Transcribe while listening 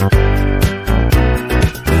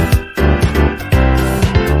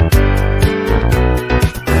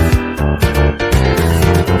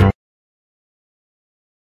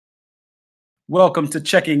Welcome to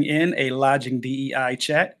Checking In, a Lodging DEI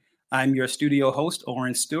chat. I'm your studio host,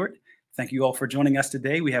 Oren Stewart. Thank you all for joining us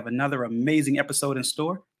today. We have another amazing episode in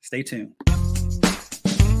store. Stay tuned.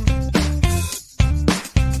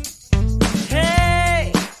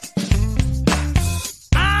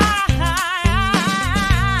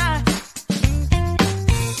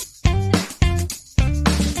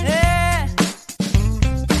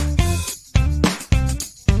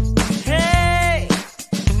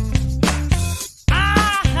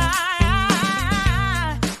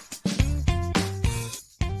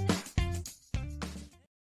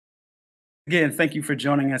 Again, thank you for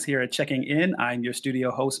joining us here at Checking In. I'm your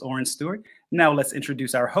studio host, Oren Stewart. Now let's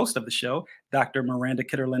introduce our host of the show, Dr. Miranda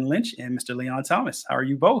Kitterlin-Lynch and Mr. Leon Thomas. How are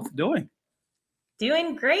you both doing?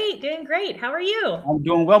 Doing great. How are you? I'm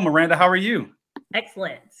doing well, Miranda. How are you?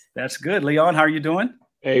 Excellent. That's good. Leon, how are you doing?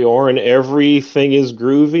 Hey, Oren, everything is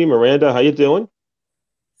groovy. Miranda, how you doing?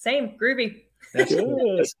 Same, groovy. That's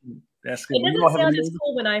good. That's good. It doesn't sound as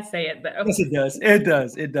cool when I say it, though. Yes, it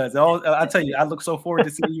does. I tell you, I look so forward to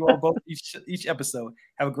seeing you all both each episode.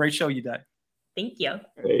 Have a great show, you guys. Thank you.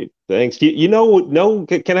 Hey, thanks.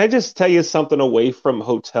 Can I just tell you something away from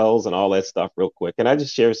hotels and all that stuff real quick? Can I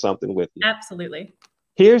just share something with you? Absolutely.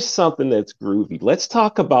 Here's something that's groovy. Let's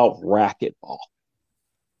talk about racquetball.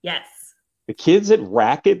 Yes. The kids at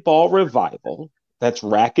Racquetball Revival, that's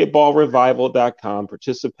racquetballrevival.com,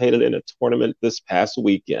 participated in a tournament this past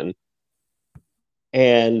weekend.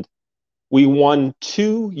 And we won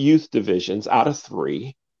 2 youth divisions out of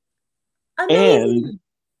 3. Amazing. And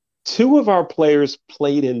 2 of our players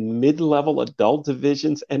played in mid-level adult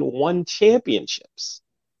divisions and won championships.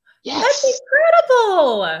 Yes. That's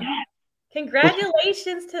incredible. Yeah.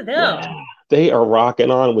 Congratulations to them. Yeah. They are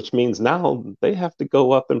rocking on, which means now they have to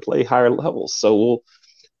go up and play higher levels. So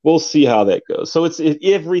we'll see how that goes. So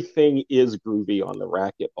everything is groovy on the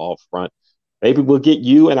racquetball front. Maybe we'll get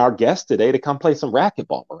you and our guest today to come play some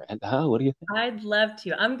racquetball, Miranda. Huh? What do you think? I'd love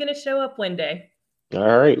to. I'm going to show up one day.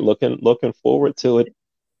 All right. Looking forward to it.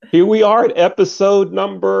 Here we are at episode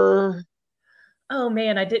number... Oh,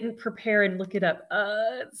 man. I didn't prepare and look it up.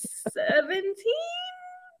 17?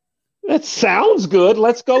 That sounds good.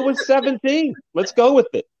 Let's go with 17. Let's go with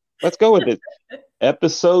it.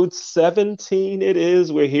 Episode 17 it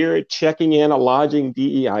is. We're here at Checking In, a Lodging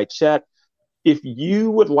DEI chat. If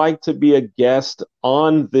you would like to be a guest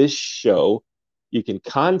on this show, you can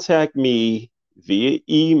contact me via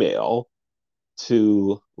email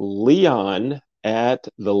to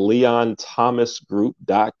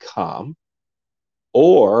leon@theleonthomasgroup.com.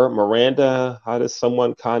 Or Miranda, how does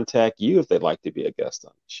someone contact you if they'd like to be a guest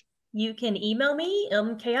on the show? You can email me,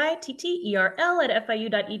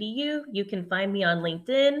 mkitterl@fiu.edu. You can find me on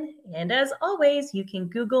LinkedIn. And as always, you can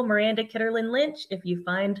Google Miranda Kitterlin-Lynch. If you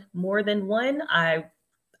find more than one, I'll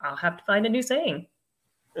have to find a new saying.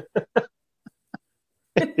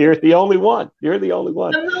 You're the only one. I'm the only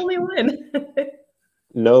one.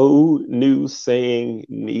 No new saying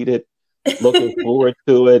needed. Looking forward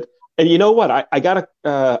to it. And you know what? I got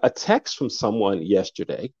a text from someone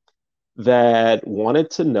yesterday that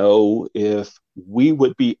wanted to know if we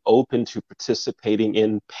would be open to participating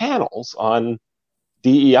in panels on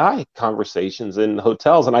DEI conversations in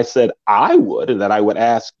hotels. And I said I would, and that I would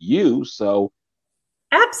ask you. So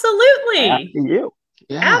absolutely. Asking you.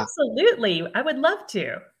 Yeah. Absolutely. I would love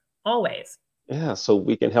to. Always. Yeah. So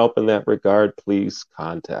we can help in that regard. Please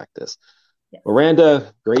contact us. Yes.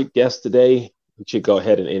 Miranda, great guest today. We should go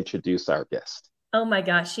ahead and introduce our guest. Oh my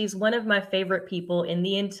gosh, she's one of my favorite people in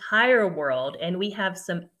the entire world, and we have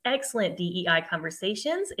some excellent DEI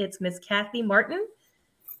conversations. It's Miss Kathy Martin,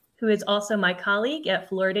 who is also my colleague at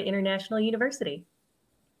Florida International University.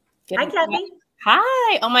 Hi, Kathy.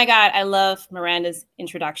 Hi. Oh my God, I love Miranda's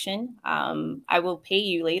introduction. I will pay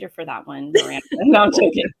you later for that one, Miranda. No, I'm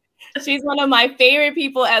joking. She's one of my favorite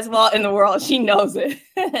people as well in the world. She knows it.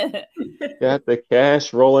 Got the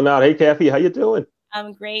cash rolling out. Hey, Kathy, how you doing?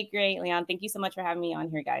 I'm great, Leon. Thank you so much for having me on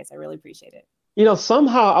here, guys. I really appreciate it. You know,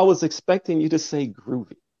 somehow I was expecting you to say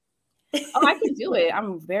groovy. Oh, I can do it.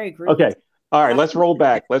 I'm very groovy. Okay. All right. Let's roll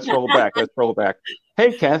back.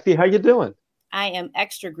 Hey, Kathy, how you doing? I am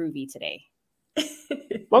extra groovy today.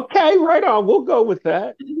 Okay, right on. We'll go with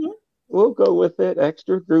that. Mm-hmm. We'll go with it.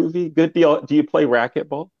 Extra groovy. Good deal. Do you play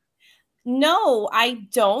racquetball? No, I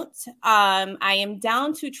don't. I am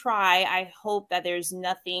down to try. I hope that there's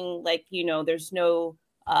nothing there's no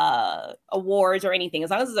awards or anything.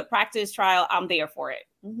 As long as it's a practice trial, I'm there for it.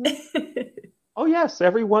 Mm-hmm. Oh, yes.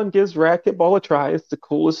 Everyone gives racquetball a try. It's the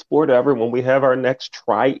coolest sport ever. When we have our next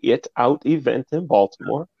Try It Out event in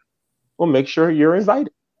Baltimore, we'll make sure you're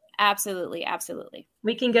invited. Absolutely. Absolutely.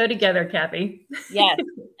 We can go together, Kathy. Yes.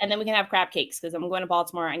 And then we can have crab cakes because I'm going to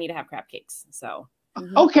Baltimore. I need to have crab cakes. So.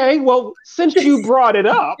 Okay, well, since you brought it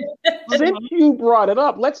up,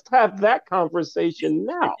 let's have that conversation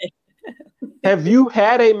now. Have you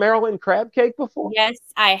had a Maryland crab cake before? Yes,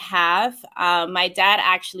 I have. My dad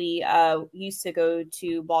actually used to go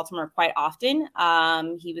to Baltimore quite often.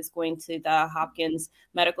 He was going to the Hopkins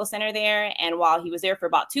Medical Center there. And while he was there for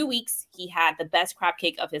about 2 weeks, he had the best crab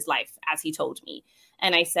cake of his life, as he told me.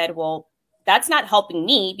 And I said, well, that's not helping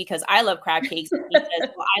me because I love crab cakes. He says,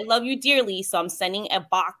 well, I love you dearly. So I'm sending a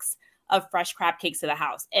box of fresh crab cakes to the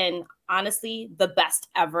house. And honestly, the best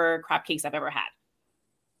ever crab cakes I've ever had.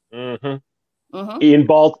 Mm-hmm. Mm-hmm.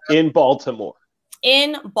 In Baltimore.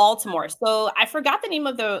 In Baltimore. So I forgot the name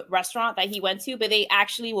of the restaurant that he went to, but they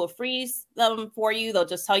actually will freeze them for you. They'll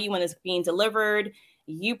just tell you when it's being delivered.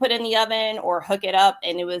 You put it in the oven or hook it up.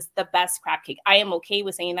 And it was the best crab cake. I am okay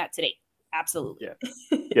with saying that today. Absolutely.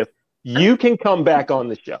 Yeah. Yes. You can come back on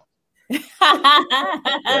the show.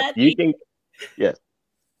 Yes, you can. Yes.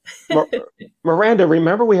 Miranda,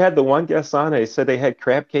 remember we had the one guest on, they said they had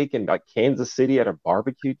crab cake in like Kansas City at a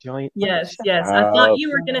barbecue joint? Yes. I thought you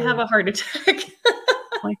were going to have a heart attack.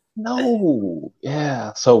 Like, no.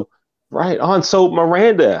 Yeah. So, right on. So,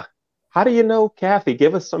 Miranda, how do you know Kathy?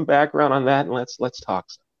 Give us some background on that and let's talk.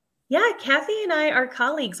 Yeah, Kathy and I are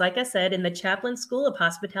colleagues, like I said, in the Chaplin School of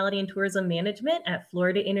Hospitality and Tourism Management at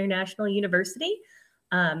Florida International University.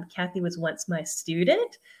 Kathy was once my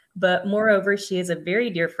student, but moreover, she is a very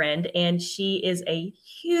dear friend and she is a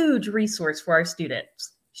huge resource for our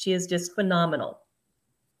students. She is just phenomenal.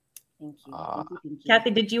 Thank you. Thank you.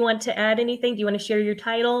 Kathy, did you want to add anything? Do you want to share your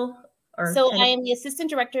title? So I am the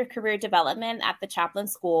Assistant Director of Career Development at the Chaplin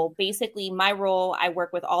School. Basically, my role, I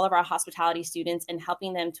work with all of our hospitality students and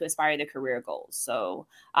helping them to aspire their career goals. So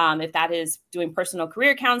if that is doing personal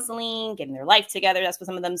career counseling, getting their life together, that's what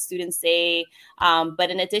some of them students say.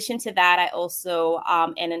 But in addition to that, I also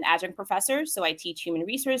am an adjunct professor. So I teach human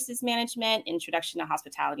resources management, introduction to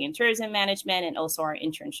hospitality and tourism management, and also our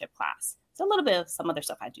internship class. So a little bit of some other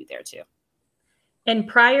stuff I do there too. And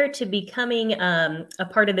prior to becoming a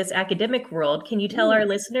part of this academic world, can you tell our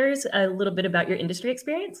listeners a little bit about your industry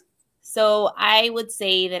experience? So I would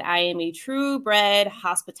say that I am a true bred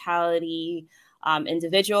hospitality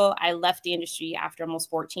individual. I left the industry after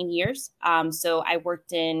almost 14 years. So I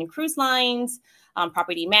worked in cruise lines,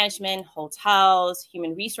 property management, hotels,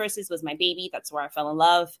 human resources was my baby. That's where I fell in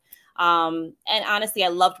love. And honestly, I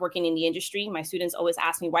loved working in the industry. My students always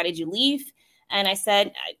ask me, why did you leave? And I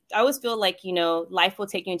said, I always feel like, life will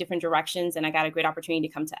take you in different directions. And I got a great opportunity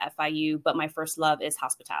to come to FIU. But my first love is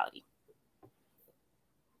hospitality.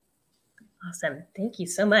 Awesome. Thank you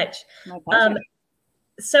so much. My pleasure.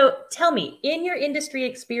 So tell me, in your industry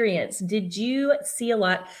experience, did you see a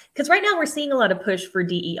lot? Because right now we're seeing a lot of push for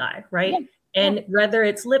DEI, right? Yeah. And whether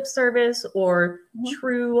it's lip service or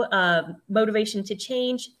true motivation to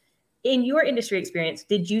change, in your industry experience,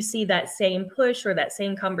 did you see that same push or that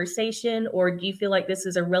same conversation, or do you feel like this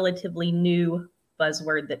is a relatively new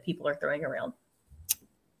buzzword that people are throwing around?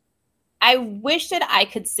 I wish that I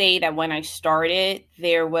could say that when I started,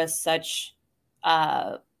 there was such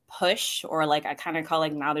a push, or like I kind of call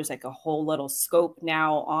like now there's like a whole little scope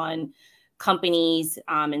now on companies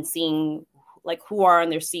and seeing like who are in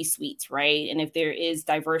their C-suites, right? And if there is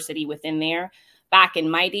diversity within there. Back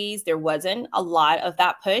in my days, there wasn't a lot of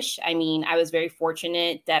that push. I mean, I was very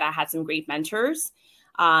fortunate that I had some great mentors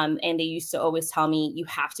and they used to always tell me, you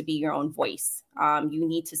have to be your own voice. You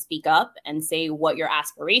need to speak up and say what your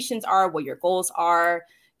aspirations are, what your goals are,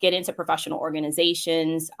 get into professional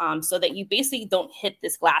organizations so that you basically don't hit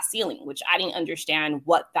this glass ceiling, which I didn't understand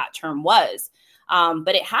what that term was.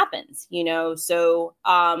 But it happens, so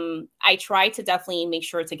I try to definitely make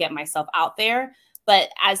sure to get myself out there. But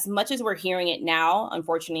as much as we're hearing it now,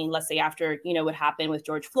 unfortunately, let's say after, what happened with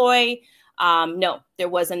George Floyd, no, there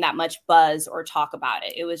wasn't that much buzz or talk about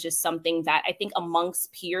it. It was just something that I think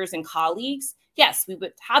amongst peers and colleagues, yes, we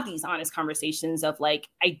would have these honest conversations of like,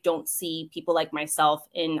 I don't see people like myself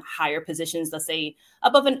in higher positions, let's say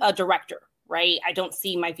above a director, right? I don't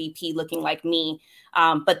see my VP looking like me,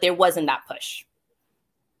 but there wasn't that push.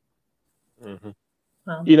 Mm-hmm.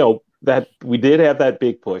 Wow. That we did have that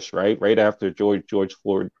big push, right after George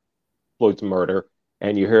Floyd's murder,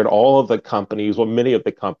 and you heard all of the companies, many of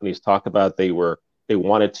the companies talk about they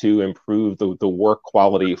wanted to improve the work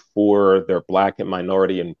quality for their Black and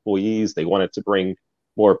minority employees. They wanted to bring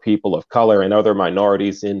more people of color and other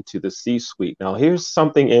minorities into the C-suite. Now, here's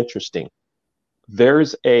something interesting.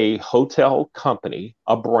 There's a hotel company,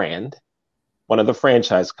 a brand, one of the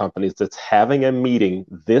franchise companies that's having a meeting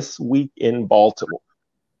this week in Baltimore.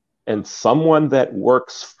 And someone that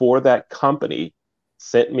works for that company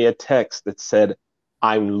sent me a text that said,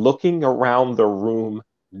 I'm looking around the room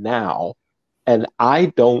now, and I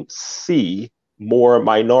don't see more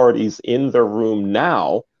minorities in the room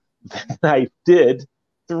now than I did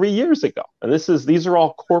 3 years ago. And these are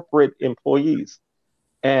all corporate employees.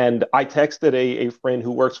 And I texted a friend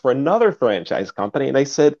who works for another franchise company, and they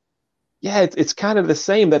said, yeah, it's kind of the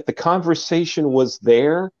same, that the conversation was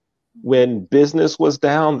there when business was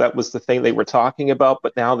down. That was the thing they were talking about.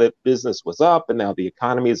 But now that business was up and now the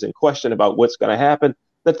economy is in question about what's going to happen,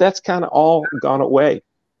 that's kind of all gone away.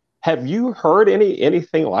 Have you heard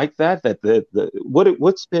anything like that?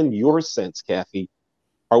 What's been your sense, Kathy?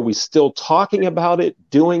 Are we still talking about it,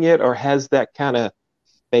 doing it, or has that kind of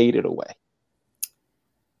faded away?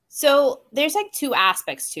 So there's like two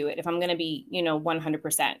aspects to it, if I'm going to be,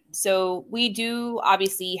 100%. So we do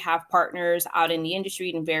obviously have partners out in the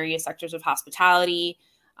industry in various sectors of hospitality.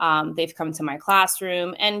 They've come to my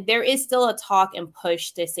classroom, and there is still a talk and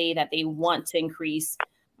push to say that they want to increase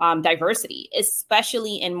diversity,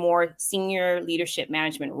 especially in more senior leadership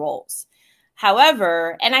management roles.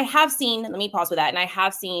 However, and I have seen, let me pause with that. And I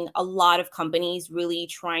have seen a lot of companies really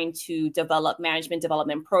trying to develop management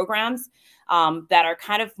development programs that are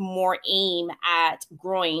kind of more aimed at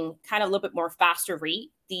growing kind of a little bit more faster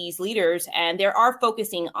rate these leaders. And they are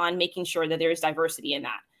focusing on making sure that there is diversity in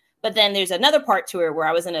that. But then there's another part to it where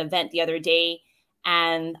I was in an event the other day,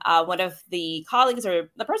 and one of the colleagues,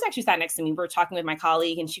 or the person actually sat next to me, we were talking with my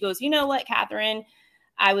colleague, and she goes, you know what, Catherine,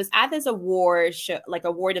 I was at this award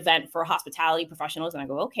event for hospitality professionals. And I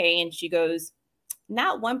go, okay. And she goes,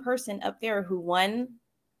 not one person up there who won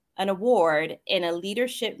an award in a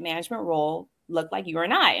leadership management role looked like you or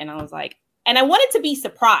I. And I was like, and I wanted to be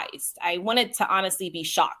surprised. I wanted to honestly be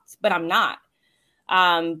shocked, but I'm not.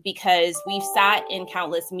 Because we've sat in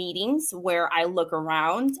countless meetings where I look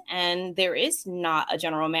around and there is not a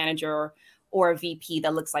general manager or a VP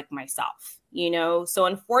that looks like myself, So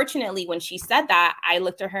unfortunately, when she said that, I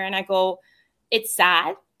looked at her and I go, it's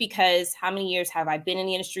sad, because how many years have I been in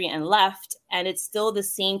the industry and left? And it's still the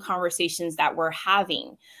same conversations that we're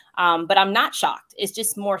having. But I'm not shocked. It's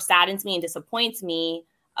just more saddens me and disappoints me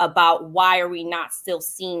about why are we not still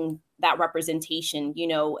seeing that representation,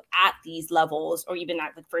 at these levels, or even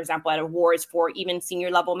at, for example, at awards for even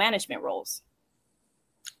senior level management roles.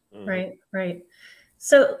 Right.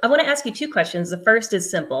 So I want to ask you two questions. The first is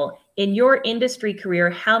simple. In your industry career,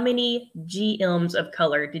 how many GMs of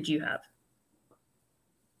color did you have?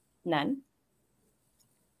 None.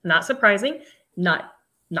 Not surprising. Not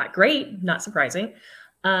great. Not surprising.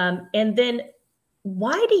 And then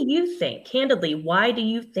why do you think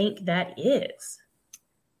that is?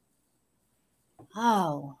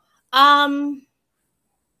 Oh,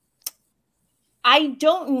 I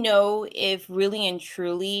don't know if really and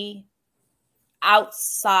truly,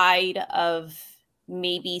 outside of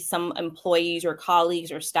maybe some employees or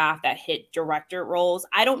colleagues or staff that hit director roles,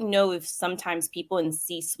 I don't know if sometimes people in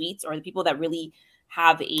C-suites or the people that really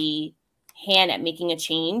have a hand at making a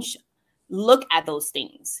change look at those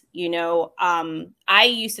things. I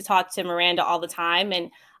used to talk to Miranda all the time, and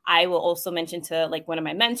I will also mention to like one of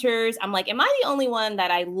my mentors, I'm like, am I the only one that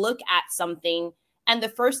I look at something and the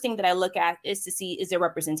first thing that I look at is to see, is there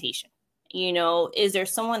representation? Is there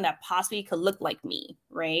someone that possibly could look like me,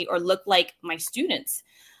 right? Or look like my students?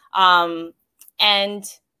 And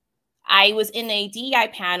I was in a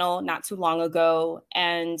DEI panel not too long ago.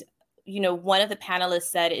 And, one of the panelists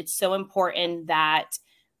said, it's so important that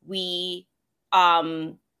we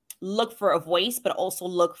look for a voice, but also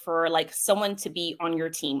look for like someone to be on your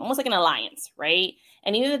team, almost like an alliance, right?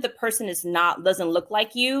 And even if the person doesn't look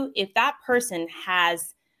like you, if that person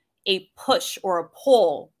has a push or a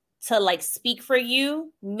pull to like speak for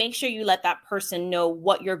you, make sure you let that person know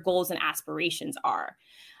what your goals and aspirations are.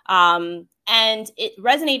 And it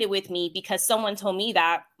resonated with me because someone told me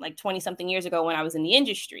that like 20 something years ago when I was in the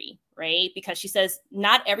industry, right? Because she says,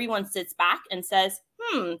 not everyone sits back and says,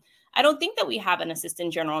 I don't think that we have an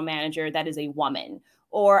assistant general manager that is a woman.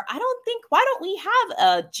 Or why don't we have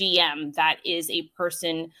a GM that is a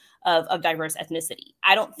person of diverse ethnicity?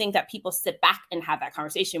 I don't think that people sit back and have that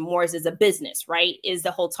conversation. More is a business, right? Is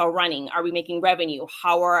the hotel running? Are we making revenue?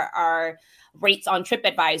 How are our rates on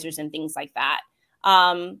TripAdvisors and things like that?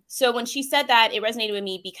 So when she said that, it resonated with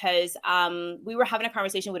me because we were having a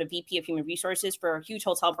conversation with a VP of human resources for a huge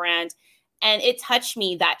hotel brand. And it touched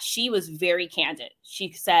me that she was very candid.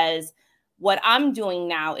 She says, what I'm doing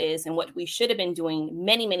now is, and what we should have been doing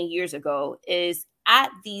many, many years ago, is at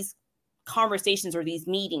these conversations or these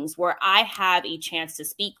meetings where I have a chance to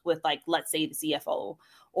speak with, like, let's say the CFO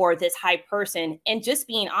or this high person, and just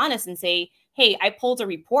being honest and say, hey, I pulled a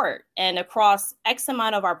report and across X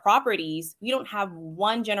amount of our properties, we don't have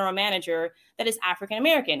one general manager that is African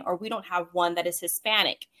American, or we don't have one that is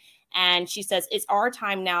Hispanic. And she says, it's our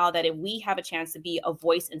time now that if we have a chance to be a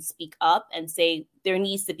voice and speak up and say there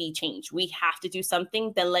needs to be change, we have to do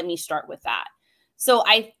something, then let me start with that. So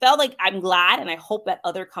I felt like I'm glad, and I hope that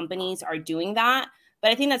other companies are doing that.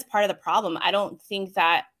 But I think that's part of the problem. I don't think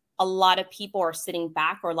that a lot of people are sitting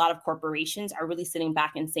back, or a lot of corporations are really sitting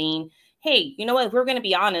back and saying, hey, you know what, if we're going to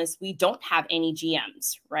be honest, we don't have any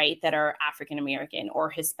GMs, right, that are African American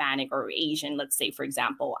or Hispanic or Asian, let's say, for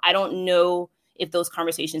example. I don't know if those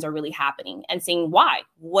conversations are really happening, and saying why.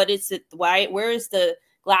 What is it? Why? Where is the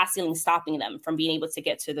glass ceiling stopping them from being able to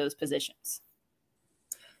get to those positions?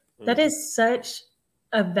 That is such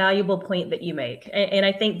a valuable point that you make. And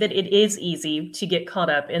I think that it is easy to get caught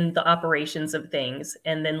up in the operations of things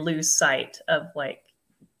and then lose sight of like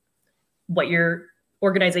what your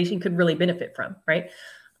organization could really benefit from, right?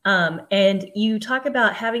 And you talk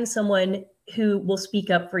about having someone who will speak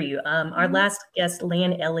up for you. Our last guest,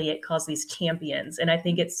 Lan Elliott, calls these champions. And I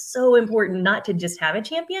think it's so important not to just have a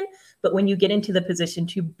champion, but when you get into the position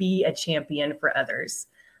to be a champion for others.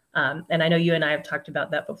 And I know you and I have talked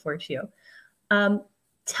about that before too.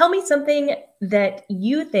 Tell me something that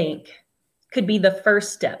you think could be the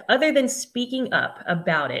first step, other than speaking up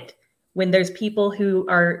about it, when there's people who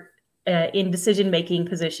are in decision-making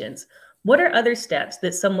positions. What are other steps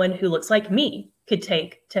that someone who looks like me could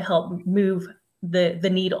take to help move the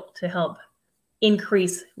needle, to help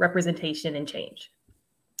increase representation and change?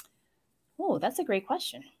 Oh, that's a great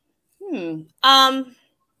question.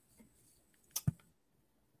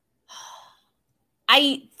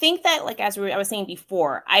 I think that, like, as I was saying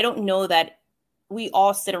before, I don't know that we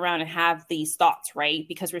all sit around and have these thoughts, right?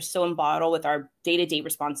 Because we're so embottled with our day-to-day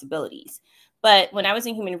responsibilities. But when I was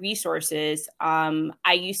in human resources,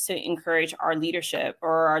 I used to encourage our leadership,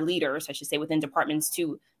 or our leaders, I should say, within departments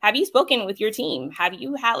to, have you spoken with your team? Have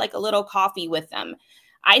you had like a little coffee with them?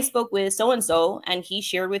 I spoke with so-and-so, and he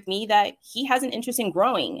shared with me that he has an interest in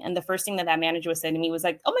growing. And the first thing that that manager was saying to me was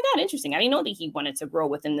like, oh my God, interesting. I didn't know that he wanted to grow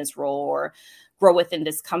within this role or grow within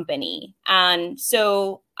this company. And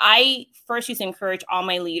so I first used to encourage all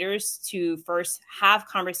my leaders to first have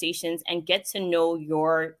conversations and get to know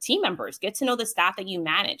your team members, get to know the staff that you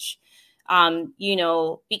manage.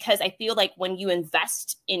 Because I feel like when you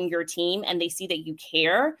invest in your team and they see that you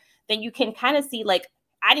care, then you can kind of see like,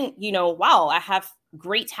 wow, I have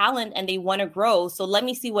great talent and they want to grow. So let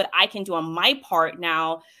me see what I can do on my part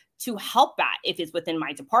now to help that, if it's within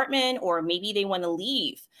my department or maybe they want to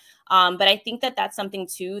leave. But I think that that's something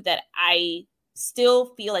too that I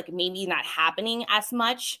still feel like maybe not happening as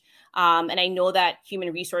much. And I know that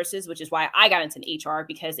human resources, which is why I got into HR,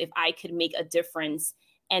 because if I could make a difference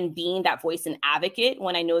and being that voice and advocate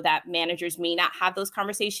when I know that managers may not have those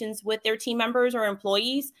conversations with their team members or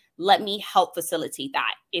employees, let me help facilitate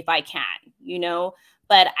that if I can,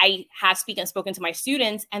 But I have spoken to my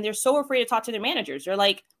students, and they're so afraid to talk to their managers. They're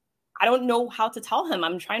like, I don't know how to tell him.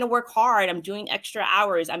 I'm trying to work hard. I'm doing extra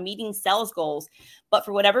hours. I'm meeting sales goals. But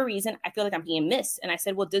for whatever reason, I feel like I'm being missed. And I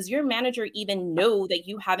said, well, does your manager even know that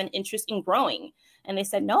you have an interest in growing? And they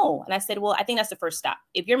said, no. And I said, well, I think that's the first step.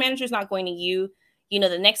 If your manager's not going to you,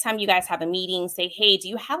 the next time you guys have a meeting, say, hey, do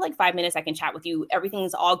you have like 5 minutes I can chat with you?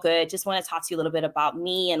 Everything's all good. Just want to talk to you a little bit about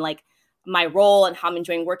me and like my role and how I'm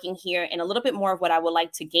enjoying working here, and a little bit more of what I would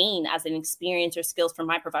like to gain as an experience or skills from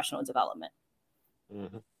my professional development.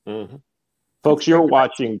 Mm-hmm. Mm-hmm. Folks, you're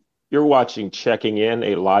watching Checking In,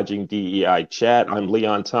 a Lodging DEI chat. I'm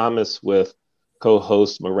Leon Thomas with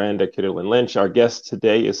co-host Miranda Kitterlin-Lynch. Our guest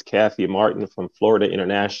today is Kathy Martin from Florida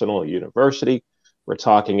International University. We're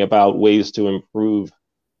talking about ways to improve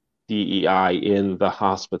DEI in the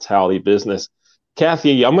hospitality business.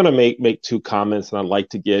 Kathy, I'm going to make two comments, and I'd like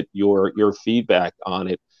to get your feedback on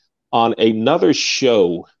it. On another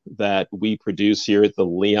show that we produce here at the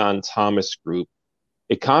Leon Thomas Group,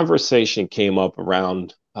 a conversation came up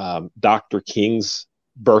around Dr. King's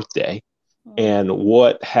birthday and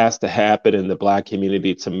what has to happen in the Black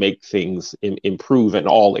community to make things improve in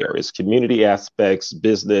all areas, community aspects,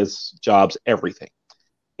 business, jobs, everything.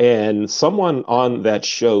 And someone on that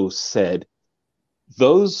show said,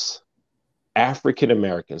 those African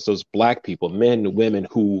Americans, those Black people, men and women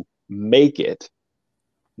who make it,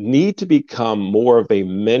 need to become more of a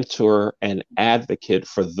mentor and advocate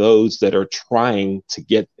for those that are trying to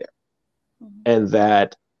get there. Mm-hmm. And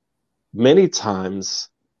that many times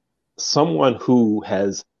someone who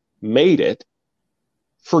has made it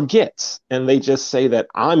forgets, and they just say that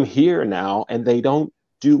I'm here now, and they don't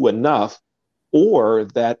do enough, or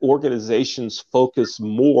that organizations focus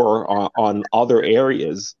more on other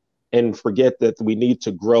areas and forget that we need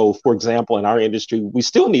to grow. For example, in our industry, we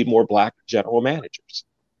still need more Black general managers,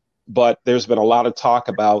 but there's been a lot of talk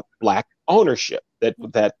about Black ownership.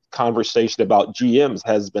 That conversation about GMs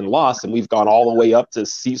has been lost, and we've gone all the way up to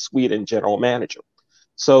C-suite and general manager.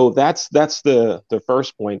 So that's the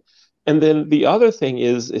first point. And then the other thing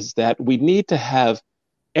is that we need to have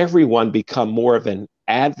everyone become more of an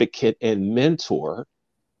advocate and mentor.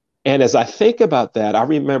 And as I think about that, I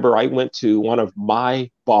remember I went to one of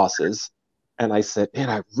my bosses and I said, man,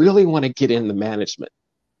 I really want to get into management.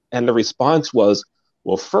 And the response was,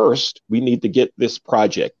 well, first, we need to get this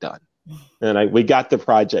project done. And we got the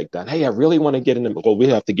project done. Hey, I really want to get into, well, we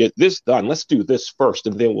have to get this done. Let's do this first,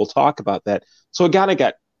 and then we'll talk about that. So it kind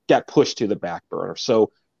of got pushed to the back burner.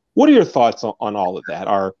 So what are your thoughts on all of that?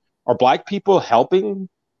 Are Black people helping?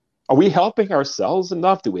 Are we helping ourselves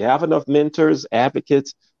enough? Do we have enough mentors,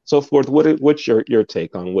 advocates, so forth? What's your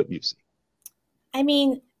take on what you see? I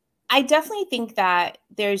mean, I definitely think that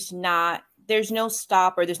there's no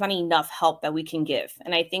stop, or there's not enough help that we can give.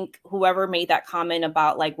 And I think whoever made that comment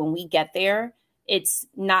about like when we get there, it's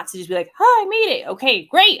not to just be like, oh, I made it. Okay,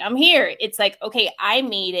 great. I'm here. It's like, okay, I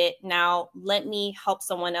made it. Now let me help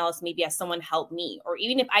someone else. Maybe as someone helped me, or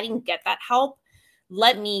even if I didn't get that help,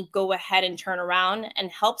 let me go ahead and turn around and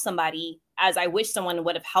help somebody as I wish someone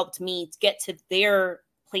would have helped me to get to their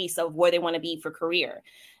place of where they want to be for career.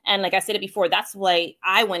 And like I said it before, that's why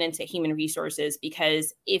I went into human resources,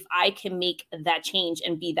 because if I can make that change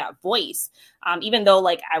and be that voice, even though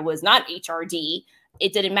like I was not HRD,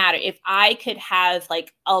 it didn't matter. If I could have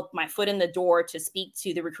like my foot in the door to speak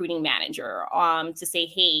to the recruiting manager, to say,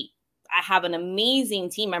 hey, I have an amazing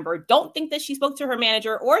team member. Don't think that she spoke to her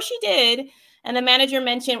manager, or she did. And the manager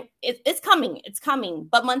mentioned it's coming,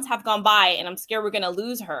 but months have gone by and I'm scared we're going to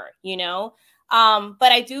lose her, you know?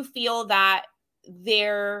 But I do feel that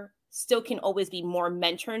there still can always be more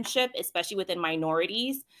mentorship, especially within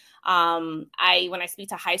minorities. When I speak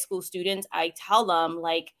to high school students, I tell them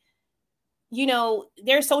like, you know,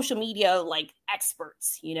 they're social media like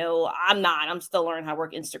experts, you know, I'm still learning how to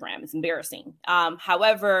work Instagram. It's embarrassing.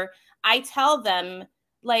 However, I tell them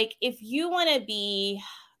like, if you want to be,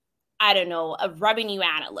 I don't know, a revenue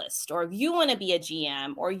analyst, or if you want to be a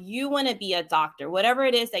GM, or you want to be a doctor, whatever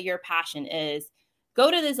it is that your passion is, go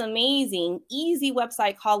to this amazing, easy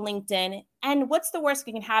website called LinkedIn. And what's the worst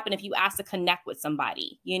that can happen if you ask to connect with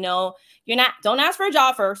somebody? You know, don't ask for a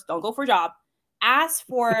job first. Don't go for a job. Ask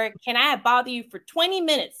for, can I bother you for 20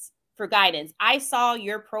 minutes for guidance? I saw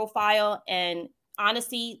your profile, and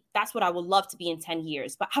honestly, that's what I would love to be in 10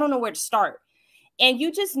 years, but I don't know where to start. And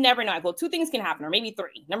you just never know. Well, two things can happen, or maybe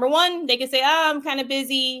three. Number one, they can say, I'm kind of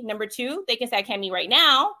busy. Number two, they can say, I can't meet right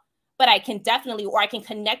now, but I can definitely, or I can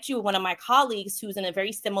connect you with one of my colleagues who's in a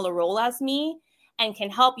very similar role as me and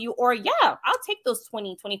can help you. Or yeah, I'll take those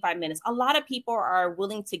 20, 25 minutes. A lot of people are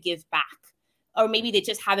willing to give back, or maybe they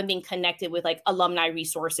just haven't been connected with like alumni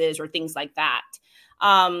resources or things like that.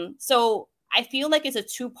 So I feel like it's a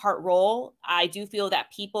two-part role. I do feel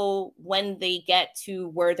that people, when they get to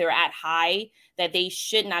where they're at high, that they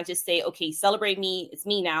should not just say, okay, celebrate me. It's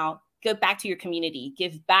me now. Give back to your community.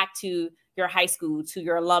 Give back to your high school, to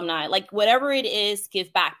your alumni, like whatever it is,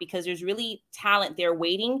 give back, because there's really talent there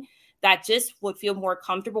waiting that just would feel more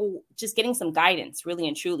comfortable just getting some guidance, really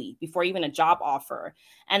and truly, before even a job offer.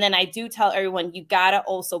 And then I do tell everyone, you got to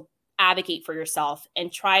also advocate for yourself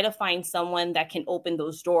and try to find someone that can open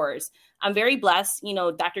those doors. I'm very blessed. You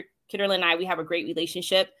know, Dr. Kitterlin and I, we have a great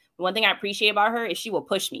relationship. One thing I appreciate about her is she will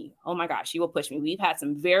push me. Oh my gosh, she will push me. We've had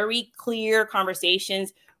some very clear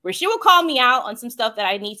conversations where she will call me out on some stuff that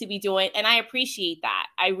I need to be doing. And I appreciate that.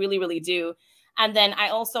 I really, really do. And then I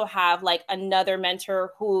also have like another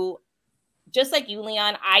mentor who, just like you,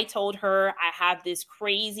 Leon, I told her I have this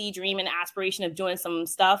crazy dream and aspiration of doing some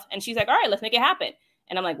stuff. And she's like, all right, let's make it happen.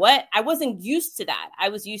 And I'm like, what? I wasn't used to that. I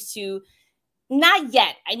was used to, not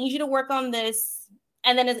yet. I need you to work on this.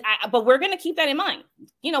 And then, but we're going to keep that in mind.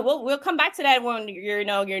 You know, we'll come back to that when you're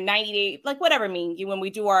 90 days, like whatever, when we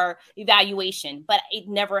do our evaluation, but it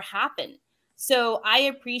never happened. So I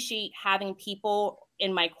appreciate having people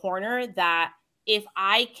in my corner that if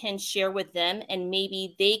I can share with them and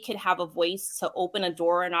maybe they could have a voice to open a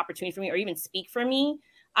door, an opportunity for me, or even speak for me,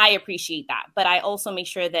 I appreciate that. But I also make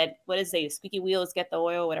sure that, squeaky wheels get the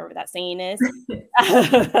oil, whatever that saying is.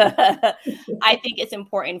 I think it's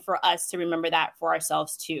important for us to remember that for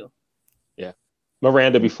ourselves too. Yeah.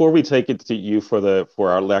 Miranda, before we take it to you for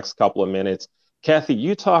our next couple of minutes, Kathy,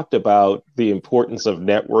 you talked about the importance of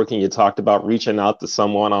networking. You talked about reaching out to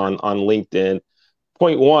someone on LinkedIn.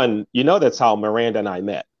 Point one, that's how Miranda and I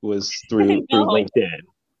met, was through LinkedIn.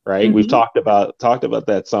 right? We've talked about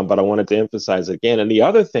that some, but I wanted to emphasize it again. And the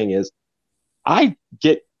other thing is, I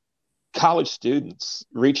get college students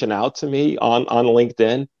reaching out to me on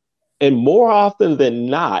LinkedIn, and more often than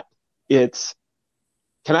not, it's,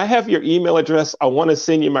 can I have your email address? I want to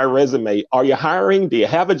send you my resume. Are you hiring? Do you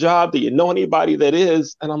have a job? Do you know anybody that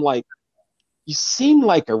is? And I'm like, you seem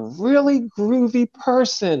like a really groovy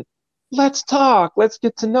person. Let's talk. Let's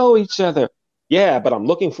get to know each other. Yeah, but I'm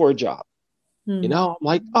looking for a job. You know, I'm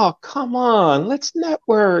like, oh, come on. Let's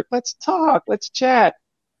network. Let's talk. Let's chat.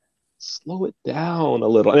 Slow it down a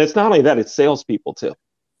little. And it's not only that, it's salespeople too,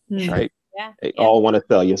 right? Yeah. They all want to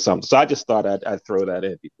sell you something. So I just thought I'd throw that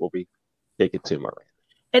in before we take it to Miranda.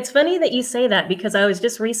 It's funny that you say that, because I was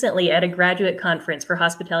just recently at a graduate conference for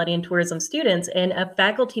hospitality and tourism students, and a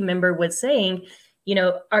faculty member was saying, you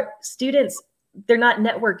know, our students, they're not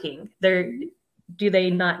networking. Do they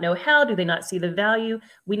not know how? Do they not see the value?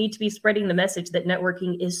 We need to be spreading the message that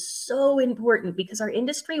networking is so important, because our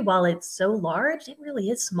industry, while it's so large, it really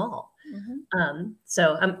is small.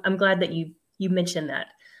 So I'm glad that you mentioned that.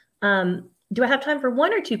 Do I have time for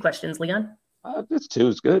one or two questions, Leon? Just two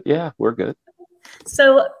is good. Yeah, we're good.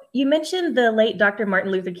 So you mentioned the late Dr.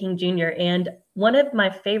 Martin Luther King Jr., and one of my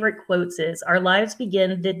favorite quotes is, our lives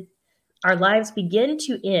begin to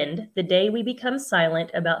end the day we become silent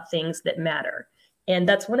about things that matter. And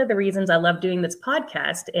that's one of the reasons I love doing this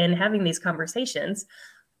podcast and having these conversations.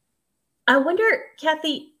 I wonder,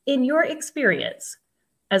 Kathy, in your experience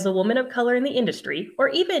as a woman of color in the industry, or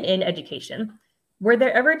even in education, were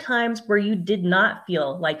there ever times where you did not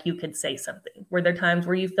feel like you could say something? Were there times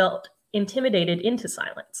where you felt intimidated into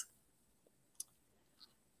silence?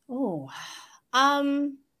 I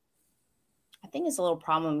think it's a little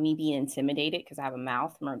problem with me being intimidated because I have a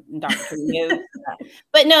mouth. Dr.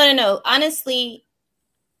 But no. Honestly,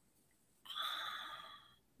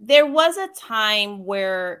 there was a time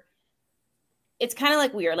where it's kind of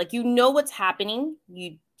like weird. Like, you know what's happening.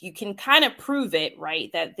 You can kind of prove it,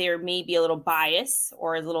 right? That there may be a little bias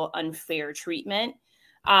or a little unfair treatment.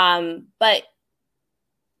 But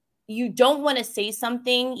you don't want to say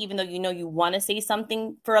something, even though you know you want to say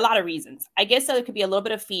something, for a lot of reasons. I guess there could be a little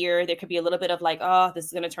bit of fear. There could be a little bit of like, oh, this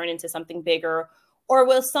is going to turn into something bigger. Or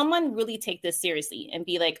will someone really take this seriously and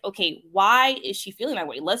be like, okay, why is she feeling that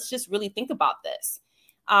way? Let's just really think about this.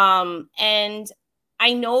 And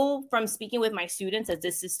I know from speaking with my students that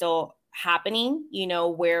this is still happening, you know,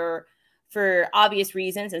 where for obvious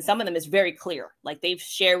reasons, and some of them is very clear. Like, they've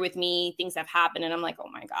shared with me things have happened, and I'm like, oh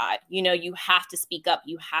my God, you know, you have to speak up.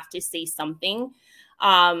 You have to say something.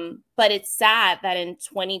 But it's sad that in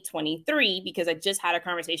 2023, because I just had a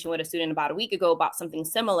conversation with a student about a week ago about something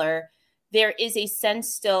similar, there is a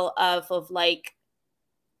sense still of like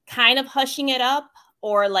kind of hushing it up,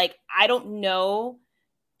 or like, I don't know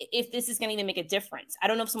if this is going to even make a difference. I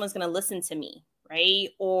don't know if someone's going to listen to me, right?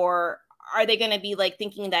 Or are they going to be like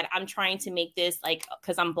thinking that I'm trying to make this like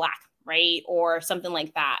because I'm Black, right? Or something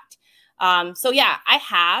like that. So yeah, I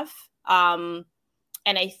have. And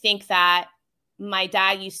I think that my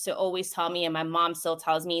dad used to always tell me, and my mom still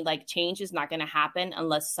tells me, like, change is not going to happen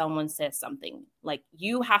unless someone says something. Like,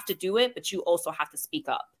 you have to do it, but you also have to speak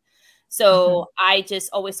up. So I just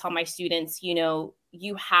always tell my students, you know,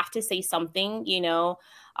 you have to say something, you know,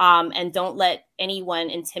 and don't let anyone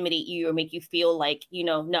intimidate you or make you feel like, you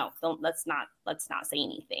know, no, let's not say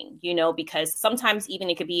anything, you know, because sometimes even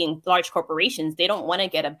it could be in large corporations, they don't want to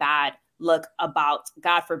get a bad look about,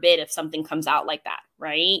 God forbid, if something comes out like that.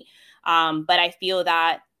 Right. But I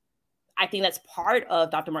think that's part of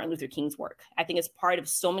Dr. Martin Luther King's work. I think it's part of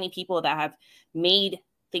so many people that have made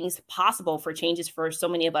things possible for changes for so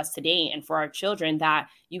many of us today and for our children, that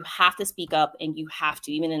you have to speak up, and you have to,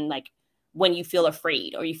 even in like when you feel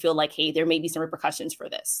afraid or you feel like, hey, there may be some repercussions for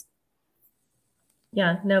this.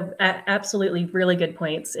 Yeah, no, absolutely. Really good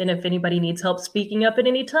points. And if anybody needs help speaking up at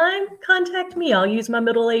any time, contact me. I'll use my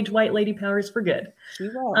middle-aged white lady powers for good.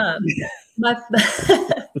 You will.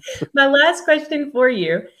 My last question for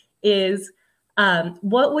you is,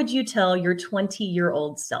 what would you tell your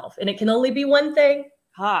 20-year-old self? And it can only be one thing.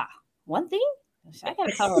 One thing? I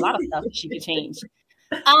gotta tell her a lot of stuff she could change.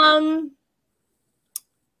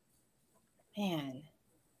 Man,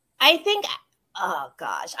 I think, oh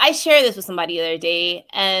gosh, I shared this with somebody the other day,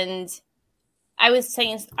 and I was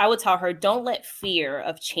saying, I would tell her, don't let fear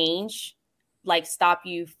of change like stop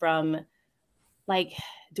you from like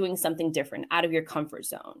doing something different out of your comfort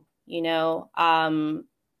zone, you know? And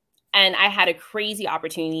I had a crazy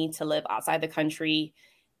opportunity to live outside the country,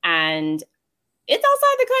 and it's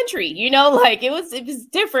outside the country, you know, like it was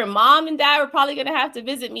different. Mom and dad were probably going to have to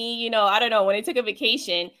visit me, you know, I don't know, when I took a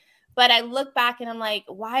vacation. But I look back and I'm like,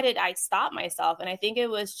 why did I stop myself? And I think it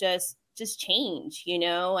was just change,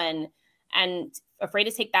 and afraid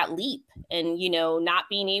to take that leap, and, not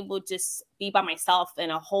being able to just be by myself in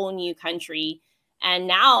a whole new country. And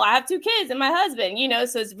now I have 2 kids and my husband,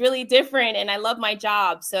 so it's really different, and I love my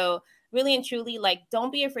job. So really and truly, like,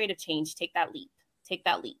 don't be afraid of change. Take that leap.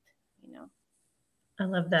 I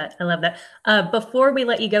love that. Before we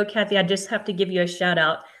let you go, Kathy, I just have to give you a shout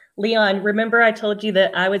out. Leon, remember I told you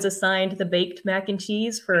that I was assigned the baked mac and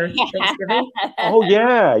cheese for Thanksgiving? Oh,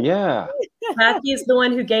 yeah. Kathy is the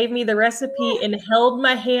one who gave me the recipe and held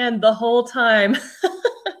my hand the whole time.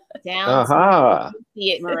 Down. Let me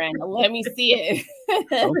see it, Miranda. Let me see it.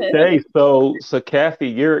 Okay, so Kathy,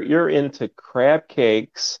 you're into crab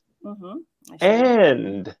cakes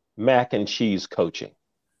and mac and cheese coaching.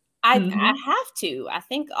 I have to. I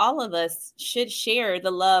think all of us should share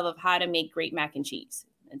the love of how to make great mac and cheese.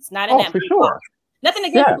 It's not in that for blue sure. box. Nothing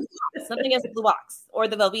against the blue box. Nothing against the blue box or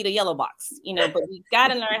the Velveeta yellow box. But we got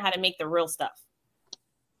to learn how to make the real stuff.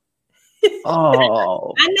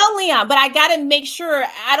 Oh, I know, Leon, but I got to make sure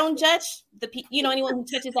I don't judge anyone who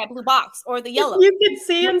touches that blue box or the yellow. You can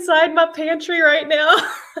see inside my pantry right now.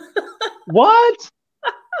 What?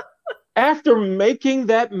 After making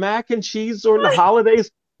that mac and cheese during the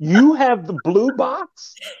holidays, you have the blue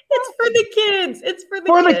box? It's for the kids. The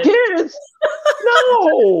kids?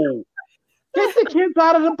 No. Get the kids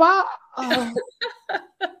out of the box.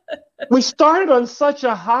 We started on such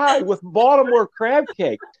a high with Baltimore crab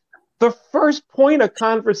cake. The first point of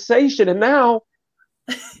conversation, and now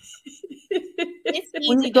it's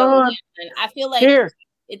easy. I feel like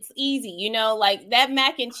it's easy, like that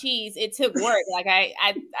mac and cheese. It took work. Like I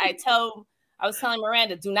was telling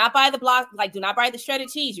Miranda, do not buy the block, do not buy the shredded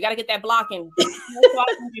cheese. You got to get that block in. So I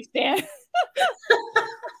understand.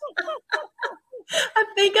 I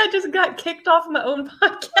think I just got kicked off my own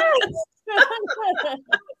podcast.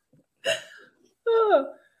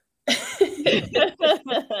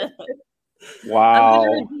 Wow. I'm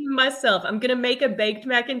going to redeem myself. I'm going to make a baked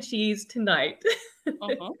mac and cheese tonight.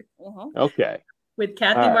 Okay. With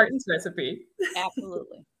Kathy Martin's recipe.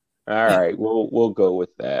 Absolutely. All right. We'll go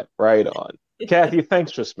with that. Right on. Kathy,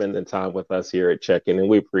 thanks for spending time with us here at Check-In, and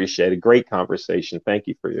we appreciate it. Great conversation. Thank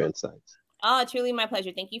you for your insights. Oh, truly my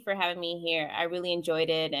pleasure. Thank you for having me here. I really enjoyed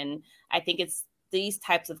it. And I think it's these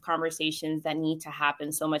types of conversations that need to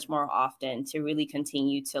happen so much more often to really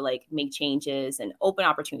continue to make changes and open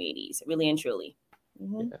opportunities, really and truly.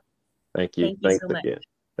 Yeah. Thank you. Thanks so much. Again.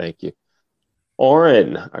 Thank you.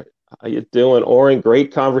 Oren, how you doing? Oren,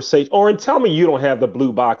 great conversation. Oren, tell me you don't have the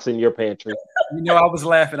blue box in your pantry. I was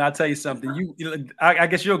laughing. I'll tell you something. I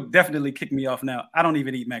guess you'll definitely kick me off now. I don't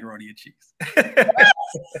even eat macaroni and cheese.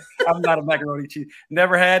 I'm not a macaroni and cheese.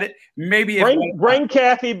 Never had it. Maybe bring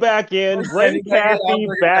Kathy back in. Bring Kathy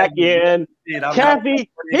back in. Kathy,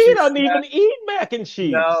 he doesn't even eat mac and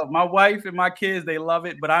cheese. No, my wife and my kids, they love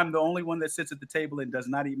it, but I'm the only one that sits at the table and does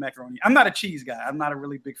not eat macaroni. I'm not a cheese guy. I'm not a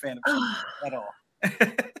really big fan of cheese at all.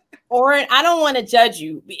 Oren, I don't want to judge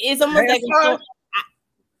you. It's almost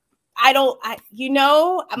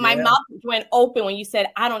my mouth went open when you said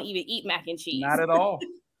I don't even eat mac and cheese. Not at all.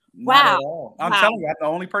 Wow. Not at all. I'm telling you, I'm the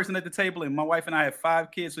only person at the table, and my wife and I have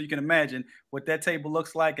 5 kids, so you can imagine what that table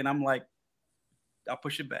looks like. And I'm like, I'll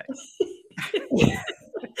push it back.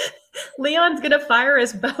 Leon's gonna fire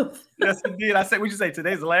us both. Yes, indeed. We should say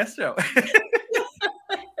today's the last show.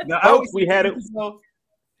 Folks, we had it.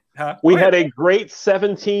 We had a great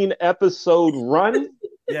 17 episode run.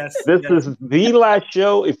 Yes. This is the last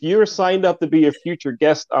show. If you're signed up to be a future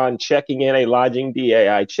guest on Checking In, a Lodging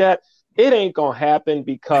DAI chat, it ain't going to happen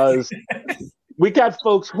because we have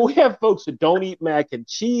folks who don't eat mac and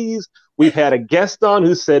cheese. We've had a guest on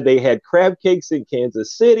who said they had crab cakes in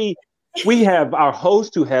Kansas City. We have our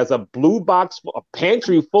host who has a blue box, a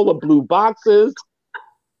pantry full of blue boxes.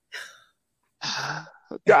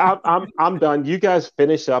 I'm done. You guys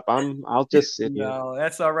finish up. I'll just sit here. No,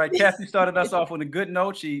 that's all right. Kathy started us off on a good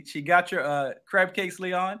note. She got your crab cakes,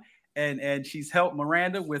 Leon, and she's helped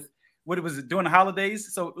Miranda with what it was during the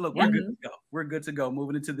holidays. So look, we're good to go. We're good to go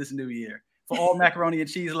moving into this new year. For all macaroni and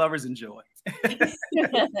cheese lovers, enjoy.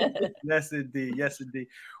 Yes, indeed. Yes, indeed.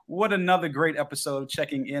 What another great episode of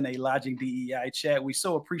Checking In, a Lodging DEI chat. We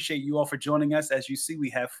so appreciate you all for joining us. As you see, we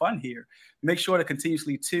have fun here. Make sure to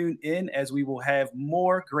continuously tune in as we will have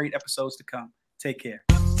more great episodes to come. Take care.